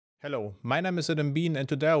Hello, my name is Adam Bean, and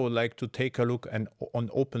today I would like to take a look on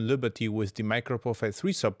OpenLiberty with the MicroProfile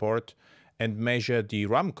 3 support and measure the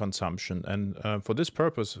RAM consumption. And for this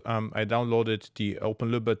purpose, I downloaded the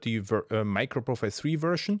OpenLiberty MicroProfile 3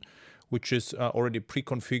 version, which is already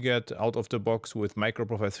pre-configured out of the box with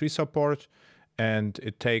MicroProfile 3 support, and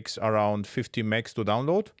it takes around 50 megs to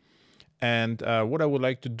download. And what I would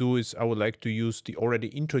like to do is I would like to use the already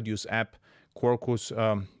introduced app Quarkus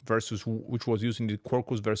which was using the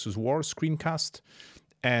Quarkus versus War screencast,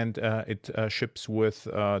 and it ships with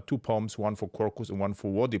 2 POMs, one for Quarkus and one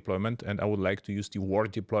for War deployment, and I would like to use the War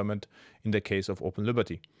deployment in the case of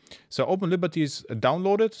OpenLiberty. So OpenLiberty is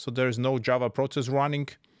downloaded, so there is no Java process running.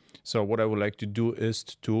 So what I would like to do is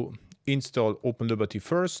to install OpenLiberty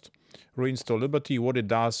first, reinstall Liberty. What it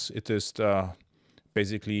does, it is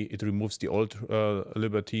basically, it removes the old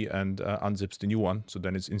Liberty and unzips the new one, so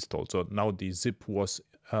then it's installed. So now the zip was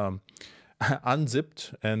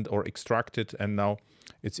unzipped or extracted, and now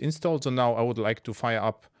it's installed. So now I would like to fire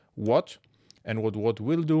up what, and what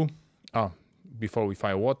will do. Before we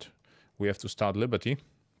fire what, we have to start Liberty,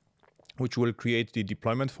 which will create the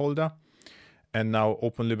deployment folder. And now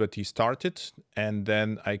OpenLiberty started, and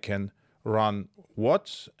then I can run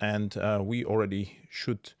what, and we already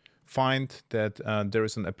should find that there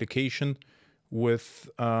is an application with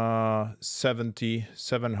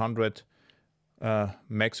 700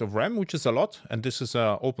 megs of RAM, which is a lot, and this is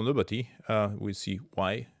OpenLiberty. We see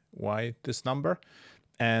why this number.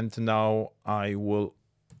 And now I will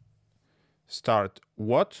start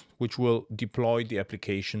what, which will deploy the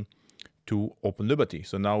application to OpenLiberty.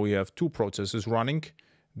 So now we have 2 processes running,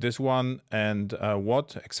 this one and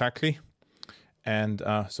what exactly. And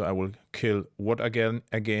so I will kill what again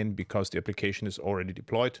because the application is already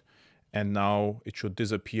deployed, and now it should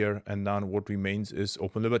disappear, and now what remains is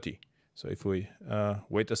OpenLiberty. So if we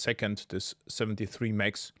wait a second, this 73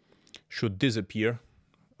 megs should disappear.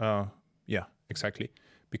 Yeah, exactly,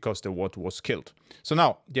 because the what was killed. So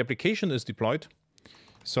now the application is deployed,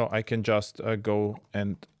 so I can just go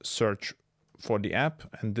and search for the app,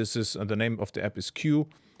 and this is the name of the app is Q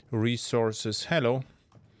Resources Hello.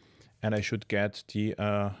 And I should get the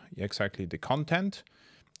exactly the content,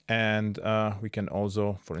 and we can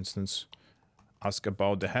also, for instance, ask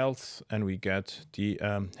about the health, and we get the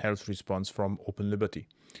health response from OpenLiberty.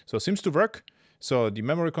 So it seems to work. So the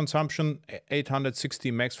memory consumption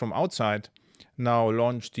 860 megs from outside. Now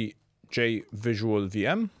launch the JVisual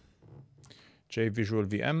VM,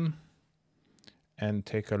 and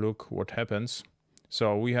take a look what happens.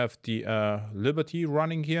 So we have the Liberty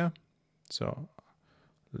running here. So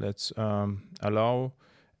let's allow,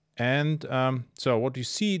 and so what you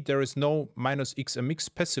see, there is no -xmx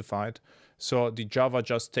specified, so the Java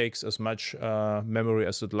just takes as much memory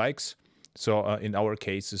as it likes. So in our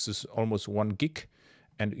case, this is almost 1 gig,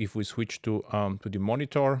 and if we switch to the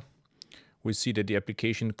monitor, we see that the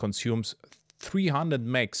application consumes 300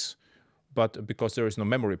 megs, but because there is no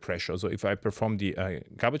memory pressure. So if I perform the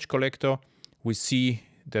garbage collector, we see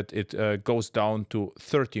that it goes down to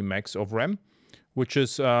 30 megs of RAM, which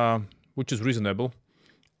is reasonable.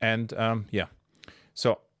 And yeah,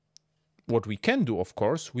 so what we can do, of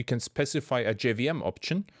course, we can specify a JVM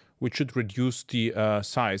option, which should reduce the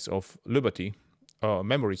size of Liberty,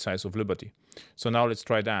 memory size of Liberty. So now let's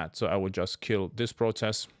try that. So I will just kill this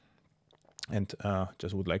process, and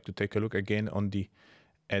just would like to take a look again on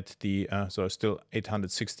so still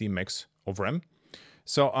 860 megs of RAM.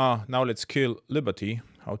 So now let's kill Liberty.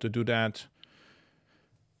 How to do that?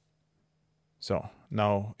 So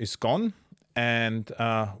now it's gone, and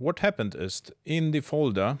what happened is in the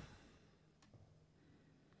folder,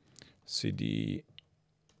 cd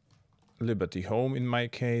Liberty home in my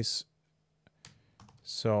case.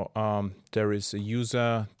 So there is a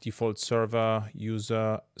user default server,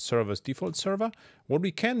 user servers default server. What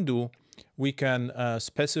we can do, we can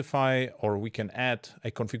specify, or we can add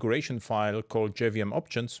a configuration file called JVM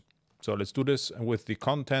options. So let's do this with the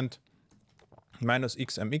content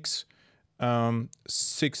 -xmx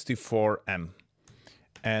 64M,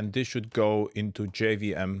 and this should go into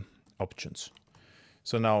JVM options.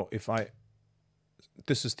 So now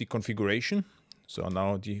this is the configuration. So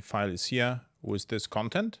now the file is here with this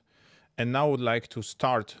content, and now I would like to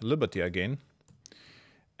start Liberty again,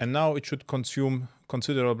 and now it should consume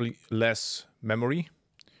considerably less memory.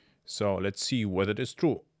 So let's see whether it is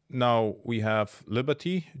true. Now we have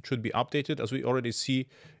Liberty. It should be updated. As we already see,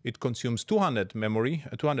 it consumes 200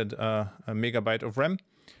 megabyte of RAM.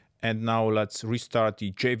 And now let's restart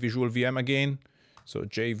the JVisual VM again. So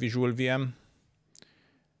JVisual VM,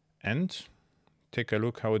 and take a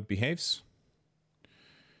look how it behaves.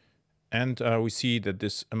 And we see that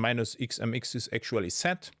this -xmx is actually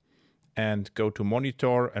set. and go to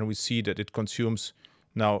monitor, and we see that it consumes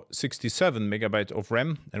now 67 megabytes of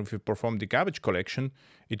RAM. And if we perform the garbage collection,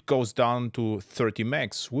 it goes down to 30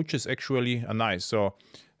 megs, which is actually nice. So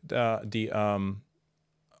the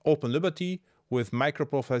OpenLiberty with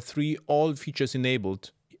microprofile 3, all features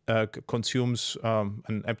enabled, consumes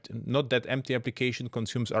not that empty application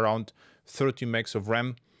consumes around 30 megs of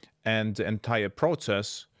RAM, and the entire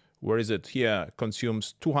process, where is it here,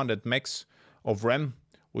 consumes 200 megs of RAM,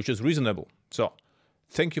 which is reasonable. So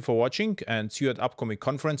thank you for watching, and see you at upcoming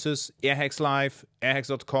conferences, AirHacks Live,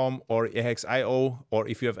 airhacks.com, or airhacks.io, or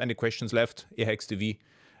if you have any questions left, airhacks TV.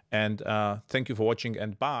 And thank you for watching,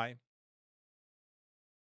 and bye.